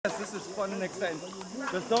This is fun and exciting.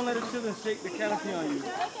 Just don't let the children shake the canopy on you.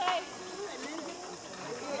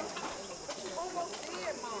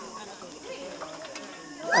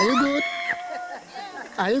 Are you good?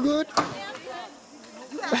 Are you good?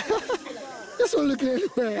 This one looking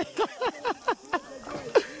anywhere.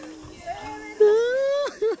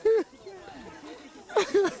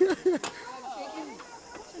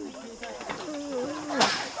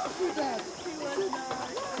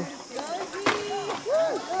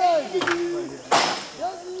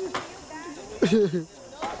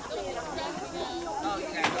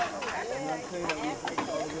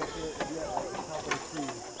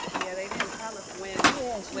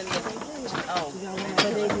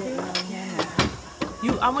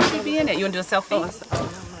 I want you to be in it. You want to do a selfie?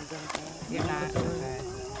 You're not. Okay.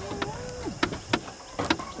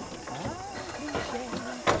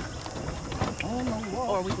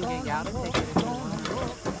 Or we can get Ghana Dec.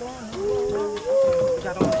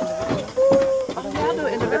 Y'all do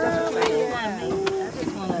individual.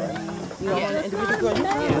 You don't want an individual?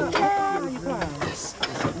 Yeah.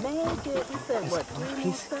 He said what?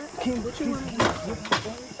 Please. What you want?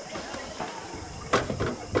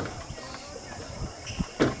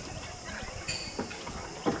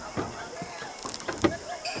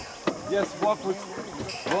 Yes, walk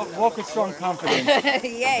with strong confidence.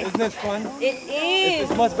 Yes. Isn't it fun? It is.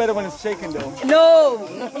 It's much better when it's shaking though. No.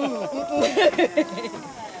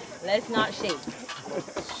 Let's not shake.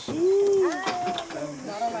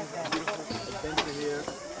 Adventure here.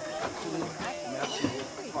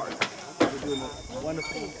 We're doing a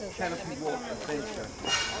wonderful canopy walk adventure.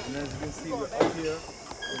 And as you can see, we're up here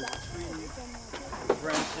with the trees,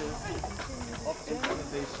 branches, up in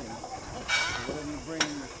elevation. So whenever you bring in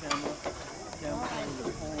the camera, the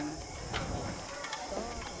phone,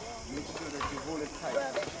 make sure that you hold it tight.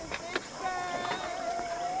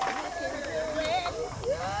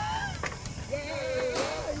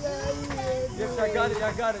 Yes, I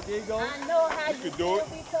got it, there you go. I know how you could do it.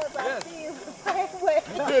 Because yes. I feel the same way.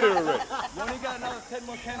 You did it already. You only got another 10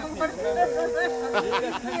 more canopies, remember? You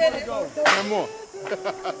got 10 more to go. 10 more.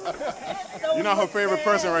 You're not her favorite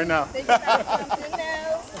person right now. Think about something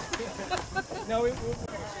else. No,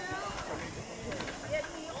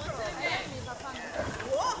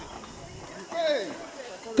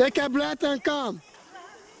 Take a breath and come.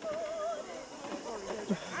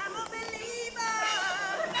 I'm a believer.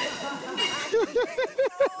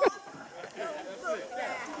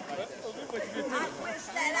 I wish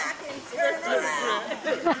that I can turn around.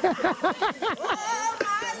 Oh,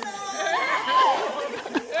 my Lord.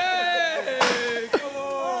 hey, come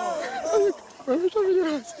on.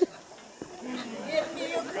 Get me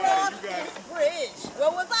across this bridge.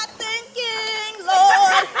 What was I thinking,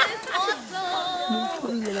 Lord? It's awesome.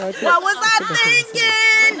 What was I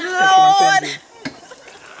thinking, Lord?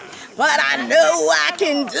 But I know I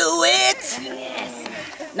can do it.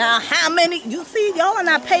 Now, how many, you see, y'all are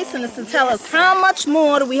not pacing us to tell us how much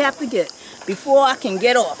more do we have to get before I can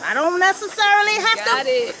get off. I don't necessarily have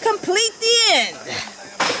to complete the end.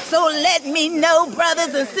 So let me know,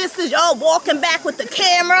 brothers and sisters, y'all walking back with the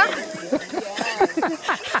camera.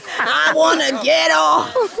 I want to get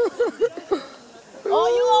off. Are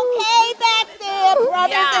you okay back there,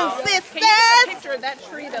 brothers and sisters? Can you get a picture of that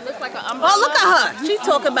tree that looks like an umbrella? Oh, look at her. She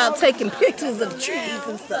talking about taking pictures of trees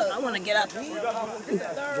and stuff. I want to get up.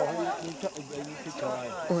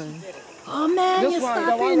 Oh, man, you're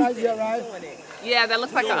stopping. Yeah, that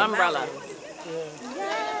looks like an umbrella.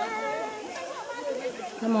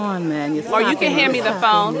 Come on, man. You're Or you can hand me the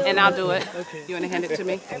phone and I'll do it. You want to hand it to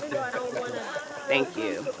me? Thank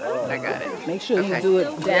you. I got it. Make sure you do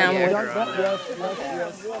it downward.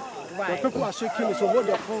 Right. People are shaking it, so hold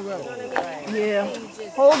your phone well. Yeah.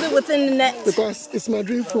 Hold it within the net. Because it's my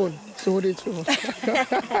dream phone, so hold it through.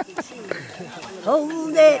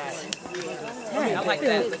 Hold it. I like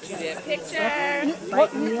that. What you did. Picture.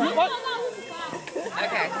 What?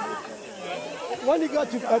 Okay. When you go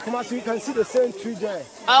to Kumasi, you can see the same tree there.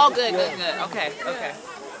 Oh, good. Okay.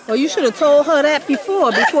 Well, you should have told her that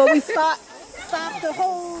before we stop the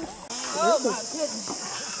whole. Oh my goodness.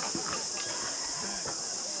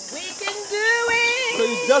 We can do it. So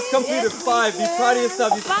you just completed 5. Be proud of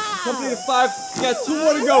yourself. You completed 5. You got 2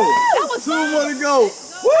 more to go. 2 more to go.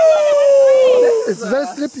 Woo! It's very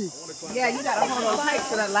slippery. Yeah, you got to hold on tight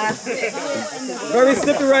to that last bit. Very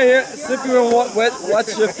slippery right here. Slippery and wet.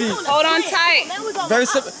 Watch your feet. Hold on tight. Very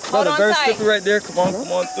slippery. Brother, very slippery right there. Come on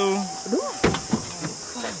through.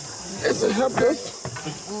 It's a helpless.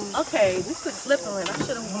 Okay, this is slippery. I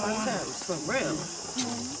should have worn my Timbs for real.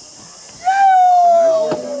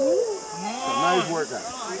 Nice workout.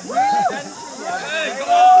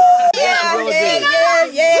 Yeah.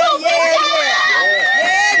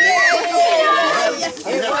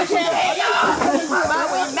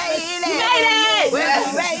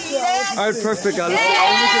 All right, perfect. Let me get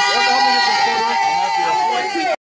some photos.